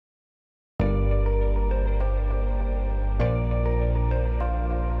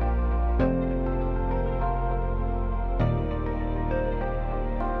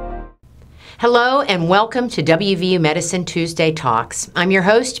Hello and welcome to WVU Medicine Tuesday Talks. I'm your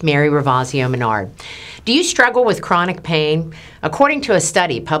host, Mary Ravazio Menard. Do you struggle with chronic pain? According to a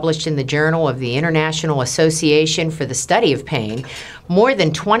study published in the Journal of the International Association for the Study of Pain, more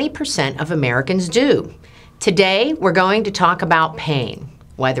than 20% of Americans do. Today, we're going to talk about pain,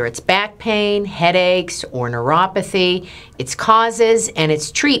 whether it's back pain, headaches, or neuropathy, its causes, and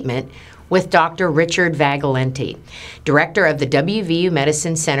its treatment, with Dr. Richard Vaglienti, Director of the WVU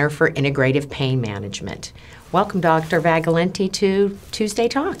Medicine Center for Integrative Pain Management. Welcome, Dr. Vaglienti, to Tuesday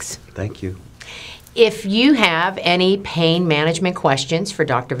Talks. Thank you. If you have any pain management questions for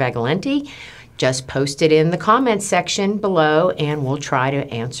Dr. Vaglienti, just post it in the comments section below and we'll try to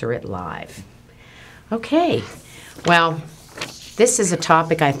answer it live. Okay, well, this is a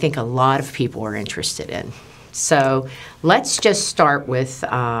topic I think a lot of people are interested in. So let's just start with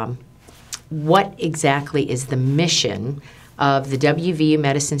what exactly is the mission of the WVU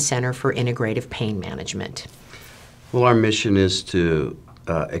Medicine Center for Integrative Pain Management? Well, our mission is to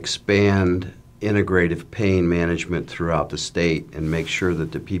expand integrative pain management throughout the state and make sure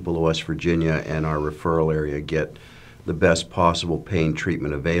that the people of West Virginia and our referral area get the best possible pain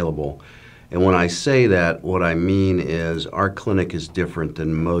treatment available. And when I say that, what I mean is our clinic is different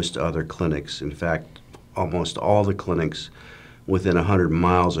than most other clinics. In fact, almost all the clinics within 100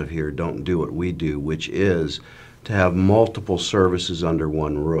 miles of here don't do what we do, which is to have multiple services under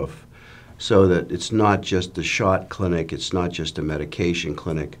one roof, so that it's not just the shot clinic, it's not just a medication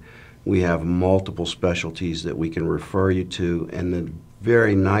clinic. We have multiple specialties that we can refer you to, and the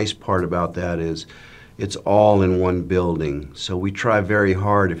very nice part about that is it's all in one building. So we try very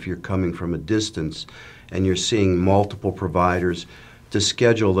hard, if you're coming from a distance and you're seeing multiple providers, to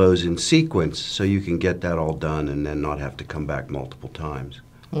schedule those in sequence so you can get that all done and then not have to come back multiple times.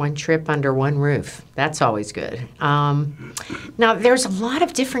 One trip under one roof. That's always good. Now, there's a lot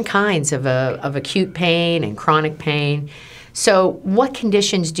of different kinds of acute pain and chronic pain. So what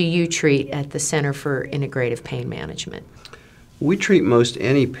conditions do you treat at the Center for Integrative Pain Management? We treat most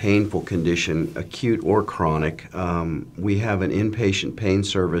any painful condition, acute or chronic. We have an inpatient pain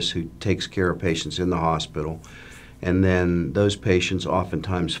service who takes care of patients in the hospital. And then those patients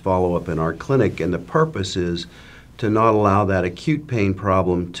oftentimes follow up in our clinic, and the purpose is to not allow that acute pain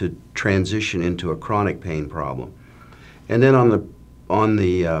problem to transition into a chronic pain problem. And then on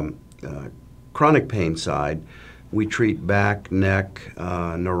the chronic pain side, we treat back, neck,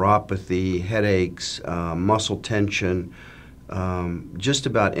 neuropathy, headaches, muscle tension, just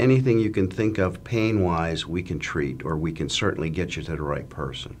about anything you can think of pain-wise we can treat, or we can certainly get you to the right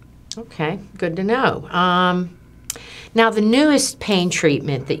person. Okay, good to know. Now, the newest pain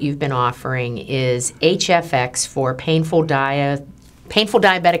treatment that you've been offering is HFX for painful diabetic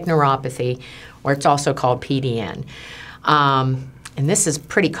neuropathy, or it's also called PDN. And this is a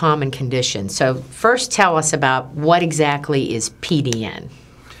pretty common condition. So first tell us about what exactly is PDN.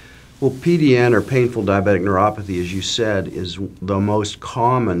 Well, PDN, or painful diabetic neuropathy, as you said, is the most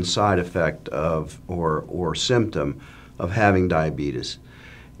common side effect of or symptom of having diabetes.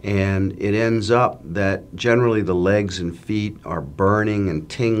 And it ends up that generally the legs and feet are burning and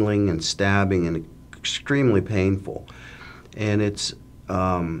tingling and stabbing and extremely painful. And it's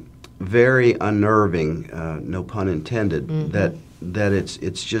very unnerving, no pun intended, that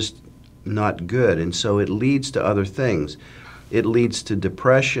it's just not good. And so it leads to other things. It leads to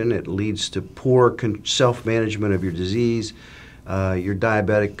depression, it leads to poor self-management of your disease, your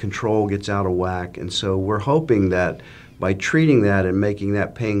diabetic control gets out of whack. And so we're hoping that by treating that and making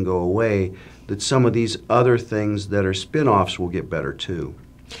that pain go away, that some of these other things that are spin-offs will get better too.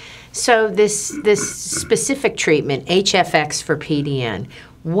 So this specific treatment, HFX for PDN,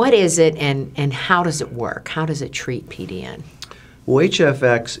 what is it and how does it work? How does it treat PDN? Well,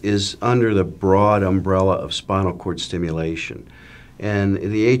 HFX is under the broad umbrella of spinal cord stimulation. And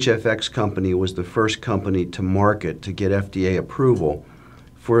the HFX company was the first company to market, to get FDA approval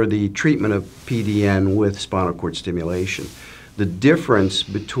for the treatment of PDN with spinal cord stimulation. The difference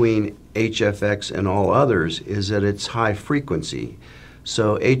between HFX and all others is that it's high frequency.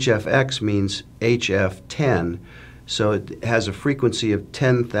 So HFX means HF10, so it has a frequency of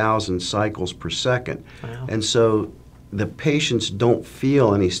 10,000 cycles per second. Wow. And so the patients don't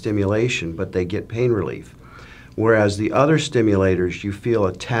feel any stimulation, but they get pain relief. Whereas the other stimulators, you feel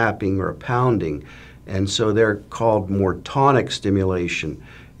a tapping or a pounding, and so they're called more tonic stimulation,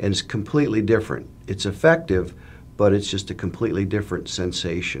 and it's completely different. It's effective, but it's just a completely different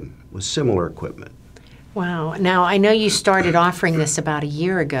sensation with similar equipment. Wow. Now, I know you started offering this about a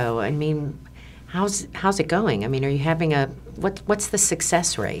year ago. I mean, how's it going? I mean, are you having what's the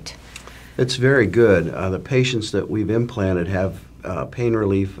success rate? It's very good. The patients that we've implanted have pain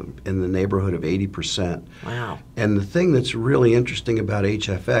relief in the neighborhood of 80%. Wow. And the thing that's really interesting about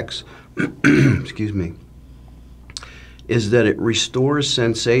HFX, excuse me, is that it restores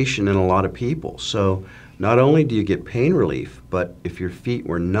sensation in a lot of people. So not only do you get pain relief, but if your feet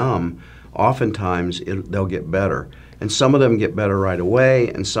were numb, oftentimes they'll get better. And some of them get better right away,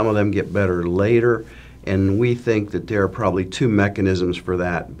 and some of them get better later. And we think that there are probably two mechanisms for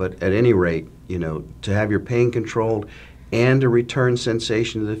that. But at any rate, you know, to have your pain controlled and to return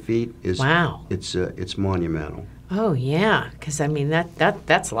sensation to the feet is wow. It's monumental. Oh yeah, because I mean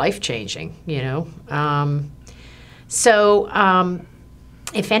that's life changing. You know.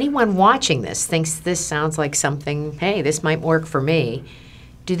 If anyone watching this thinks this sounds like something, hey, this might work for me,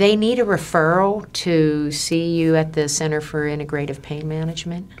 do they need a referral to see you at the Center for Integrative Pain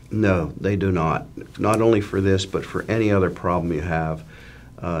Management? No, they do not. Not only for this, but for any other problem you have.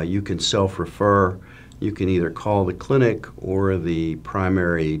 You can self-refer. You can either call the clinic or the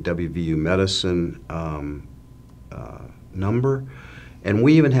primary WVU Medicine number. And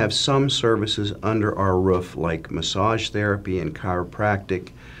we even have some services under our roof, like massage therapy and chiropractic,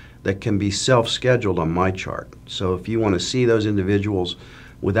 that can be self-scheduled on MyChart. So if you want to see those individuals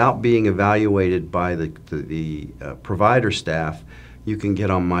without being evaluated by the provider staff, you can get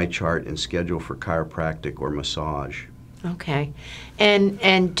on MyChart and schedule for chiropractic or massage. Okay.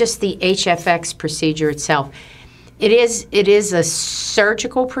 And just the HFX procedure itself, it is a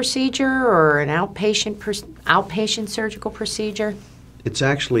surgical procedure or an outpatient surgical procedure? It's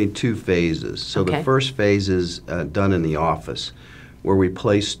actually two phases. So okay. The first phase is done in the office, where we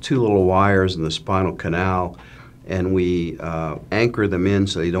place two little wires in the spinal canal and we anchor them in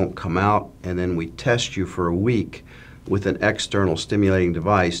so they don't come out, and then we test you for a week with an external stimulating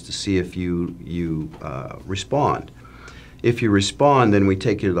device to see if you respond. If you respond, then we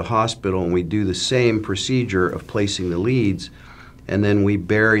take you to the hospital and we do the same procedure of placing the leads, and then we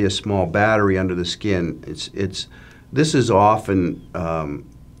bury a small battery under the skin. This is often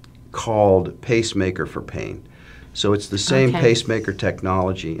called pacemaker for pain. So it's the same okay. pacemaker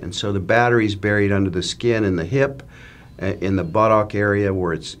technology, and so the battery's buried under the skin in the hip, in the buttock area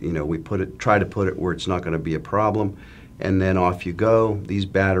where it's, you know, we try to put it where it's not going to be a problem, and then off you go. These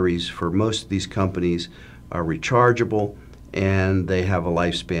batteries for most of these companies are rechargeable, and they have a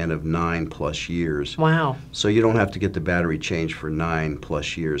lifespan of 9+ years. Wow. So you don't have to get the battery changed for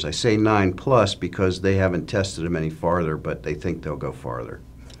 9+ years. I say 9+ because they haven't tested them any farther, but they think they'll go farther.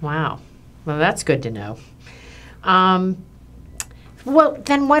 Wow. Well, that's good to know. Well,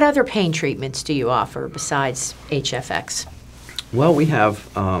 then what other pain treatments do you offer besides HFX? Well, we have,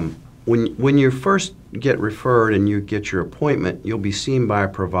 when you first get referred and you get your appointment, you'll be seen by a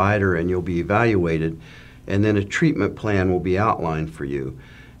provider and you'll be evaluated, and then a treatment plan will be outlined for you.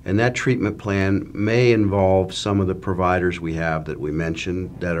 And that treatment plan may involve some of the providers we have that we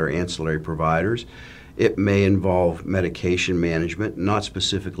mentioned that are ancillary providers. It may involve medication management, not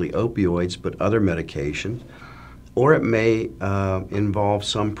specifically opioids, but other medications. Or it may involve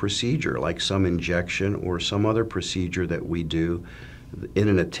some procedure, like some injection or some other procedure that we do in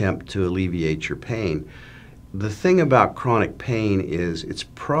an attempt to alleviate your pain. The thing about chronic pain is it's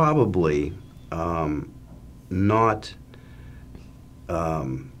probably not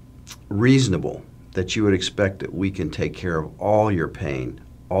reasonable that you would expect that we can take care of all your pain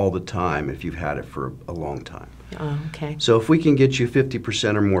all the time if you've had it for a long time. Oh, okay. So if we can get you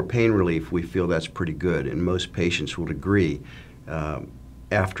 50% or more pain relief, we feel that's pretty good, and most patients would agree.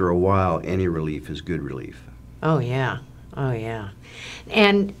 After a while, any relief is good relief. Oh, yeah. Oh, yeah.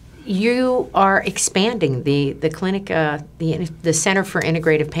 And you are expanding the clinic, the Center for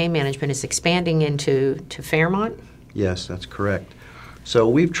Integrative Pain Management is expanding into Fairmont? Yes, that's correct. So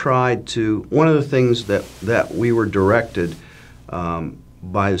we've tried to, one of the things that we were directed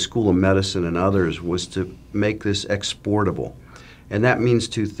by the School of Medicine and others was to make this exportable. And that means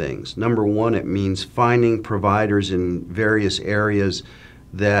two things. Number one, it means finding providers in various areas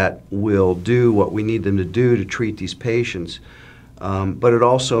that will do what we need them to do to treat these patients. But it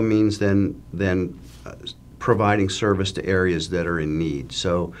also means then providing service to areas that are in need.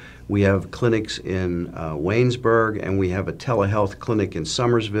 So we have clinics in Waynesburg, and we have a telehealth clinic in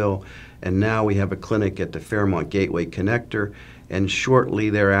Summersville, and now we have a clinic at the Fairmont Gateway Connector, and shortly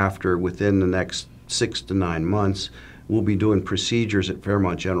thereafter, within the next 6 to 9 months, we'll be doing procedures at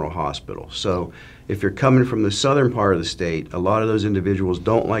Fairmont General Hospital. So if you're coming from the southern part of the state, a lot of those individuals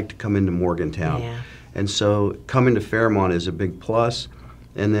don't like to come into Morgantown. Yeah. And so coming to Fairmont is a big plus,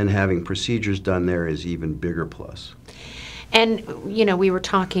 and then having procedures done there is even bigger plus. And, you know, we were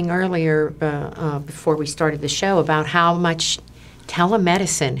talking earlier before we started the show about how much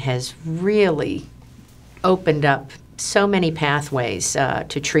telemedicine has really opened up so many pathways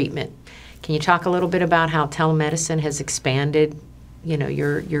to treatment. Can you talk a little bit about how telemedicine has expanded,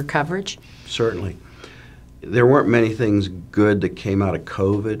 your coverage? Certainly. There weren't many things good that came out of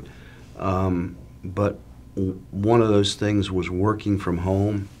COVID, but one of those things was working from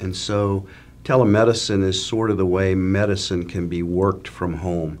home, and so telemedicine is sort of the way medicine can be worked from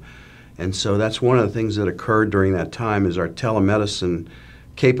home. And so that's one of the things that occurred during that time is our telemedicine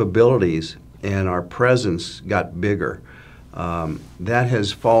capabilities and our presence got bigger. That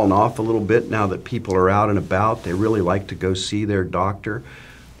has fallen off a little bit now that people are out and about. They really like to go see their doctor.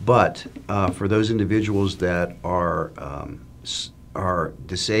 But for those individuals that are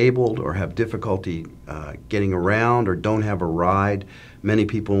disabled or have difficulty getting around or don't have a ride, many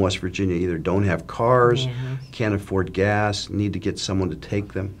people in West Virginia either don't have cars, can't afford gas, need to get someone to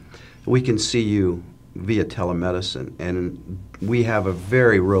take them. We can see you via telemedicine, and we have a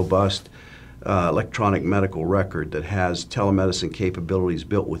very robust electronic medical record that has telemedicine capabilities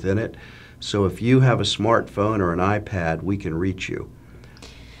built within it. So if you have a smartphone or an iPad, we can reach you.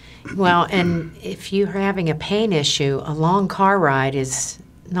 Well, and if you're having a pain issue, a long car ride is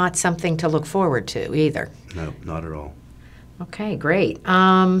not something to look forward to either. No, not at all. Okay, great.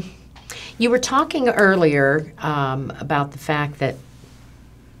 You were talking earlier about the fact that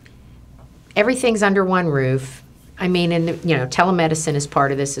everything's under one roof. I mean, and telemedicine is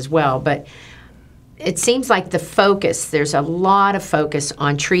part of this as well, but it seems like there's a lot of focus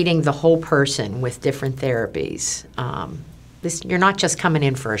on treating the whole person with different therapies. You're not just coming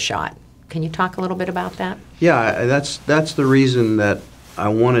in for a shot. Can you talk a little bit about that? Yeah, that's the reason that I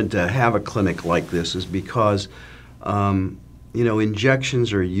wanted to have a clinic like this, is because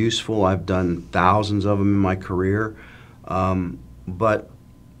injections are useful. I've done thousands of them in my career, but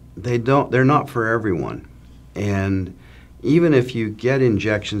they're not for everyone. And even if you get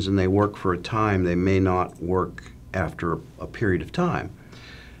injections and they work for a time, they may not work after a period of time.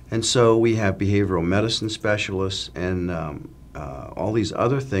 And so we have behavioral medicine specialists and all these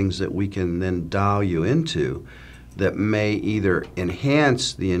other things that we can then dial you into that may either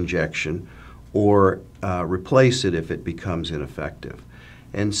enhance the injection or replace it if it becomes ineffective.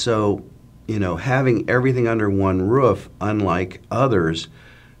 And so, having everything under one roof, unlike others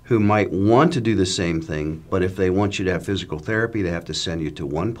who might want to do the same thing, but if they want you to have physical therapy, they have to send you to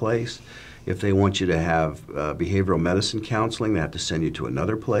one place. If they want you to have behavioral medicine counseling, they have to send you to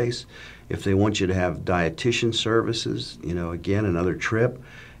another place. If they want you to have dietitian services, again, another trip.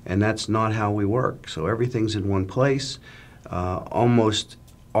 And that's not how we work. So everything's in one place. Almost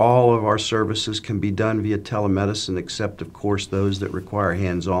all of our services can be done via telemedicine, except, of course, those that require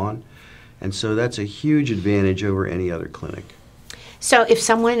hands-on. And so that's a huge advantage over any other clinic. So if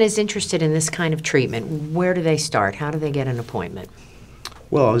someone is interested in this kind of treatment, where do they start? How do they get an appointment?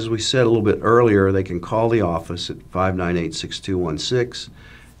 Well, as we said a little bit earlier, they can call the office at 598-6216,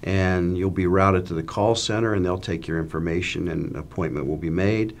 and you'll be routed to the call center, and they'll take your information, and an appointment will be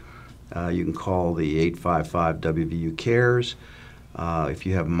made. You can call the 855 WVU Cares. If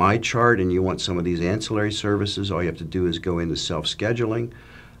you have MyChart and you want some of these ancillary services, all you have to do is go into self-scheduling.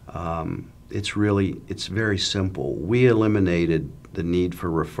 It's very simple. We eliminated the need for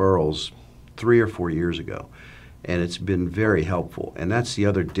referrals 3 or 4 years ago, and it's been very helpful. And that's the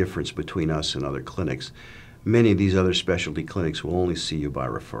other difference between us and other clinics. Many of these other specialty clinics will only see you by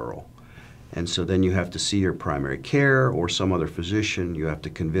referral. And so then you have to see your primary care or some other physician. You have to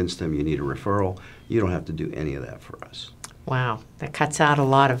convince them you need a referral. You don't have to do any of that for us. Wow, that cuts out a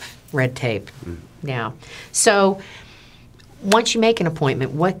lot of red tape. Yeah. So once you make an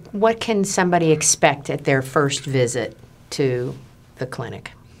appointment, what can somebody expect at their first visit to the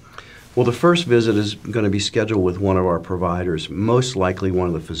clinic? Well, the first visit is going to be scheduled with one of our providers, most likely one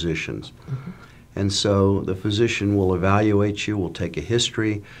of the physicians. And so the physician will evaluate you, will take a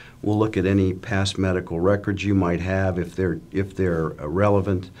history, will look at any past medical records you might have if they're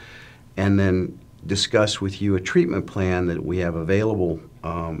relevant, and then discuss with you a treatment plan that we have available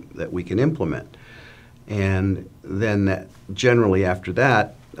that we can implement. And then generally after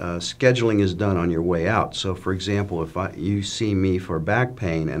that, scheduling is done on your way out. So for example, if you see me for back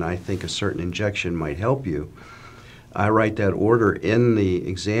pain and I think a certain injection might help you, I write that order in the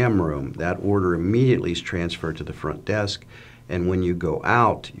exam room. That order immediately is transferred to the front desk, and when you go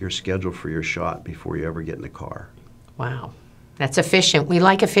out, you're scheduled for your shot before you ever get in the car. Wow. That's efficient. We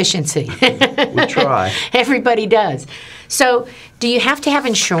like efficiency. We try. Everybody does. So do you have to have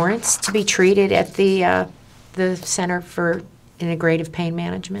insurance to be treated at the Center for Integrative Pain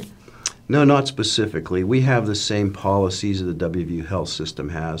Management? No, not specifically. We have the same policies that the WVU Health System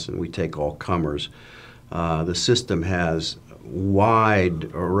has, and we take all comers. The system has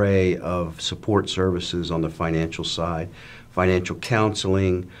wide array of support services on the financial side, financial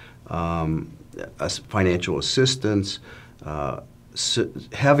counseling, financial assistance,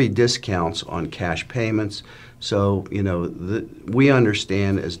 heavy discounts on cash payments. So, we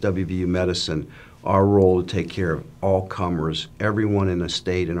understand as WVU Medicine our role to take care of all comers, everyone in the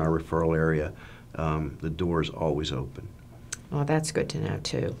state in our referral area. The door is always open. Well, that's good to know,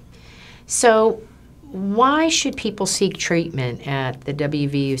 too. So, why should people seek treatment at the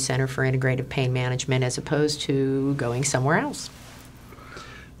WVU Center for Integrative Pain Management as opposed to going somewhere else?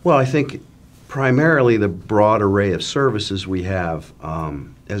 Well, I think primarily the broad array of services we have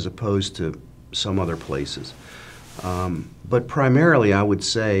as opposed to some other places. But primarily, I would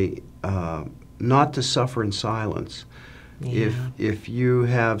say not to suffer in silence. Yeah. If you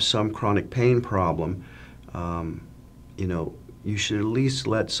have some chronic pain problem, you should at least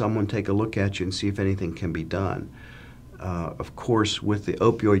let someone take a look at you and see if anything can be done. Of course, with the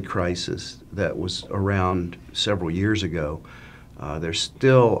opioid crisis that was around several years ago, there's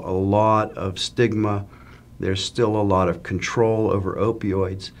still a lot of stigma. There's still a lot of control over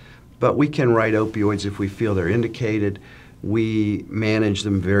opioids. But we can write opioids if we feel they're indicated. We manage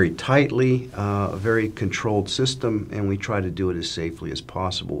them very tightly, a very controlled system, and we try to do it as safely as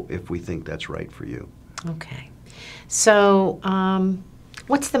possible if we think that's right for you. Okay. So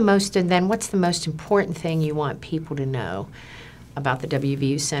what's the most important thing you want people to know about the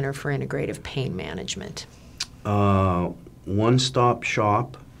WVU Center for Integrative Pain Management? One-stop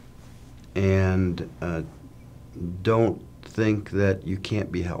shop, and don't think that you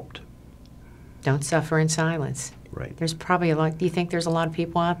can't be helped. Don't suffer in silence. Right. There's probably do you think there's a lot of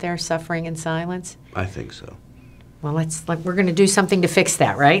people out there suffering in silence? I think so. Well, we're going to do something to fix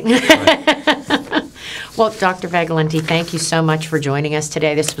that, right? Well, Dr. Vaglienti, thank you so much for joining us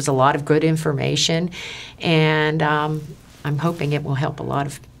today. This was a lot of good information, and I'm hoping it will help a lot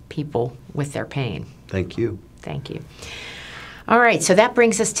of people with their pain. Thank you. Thank you. All right, so that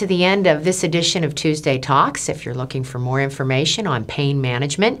brings us to the end of this edition of Tuesday Talks. If you're looking for more information on pain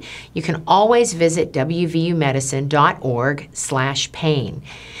management, you can always visit wvumedicine.org/pain.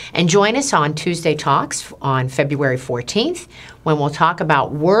 And join us on Tuesday Talks on February 14th, when we'll talk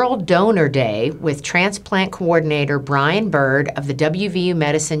about World Donor Day with Transplant Coordinator Brian Bird of the WVU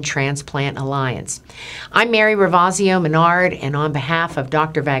Medicine Transplant Alliance. I'm Mary Ravazio Menard, and on behalf of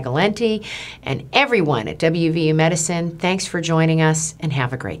Dr. Vaglienti and everyone at WVU Medicine, thanks for joining us and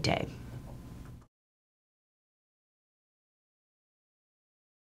have a great day.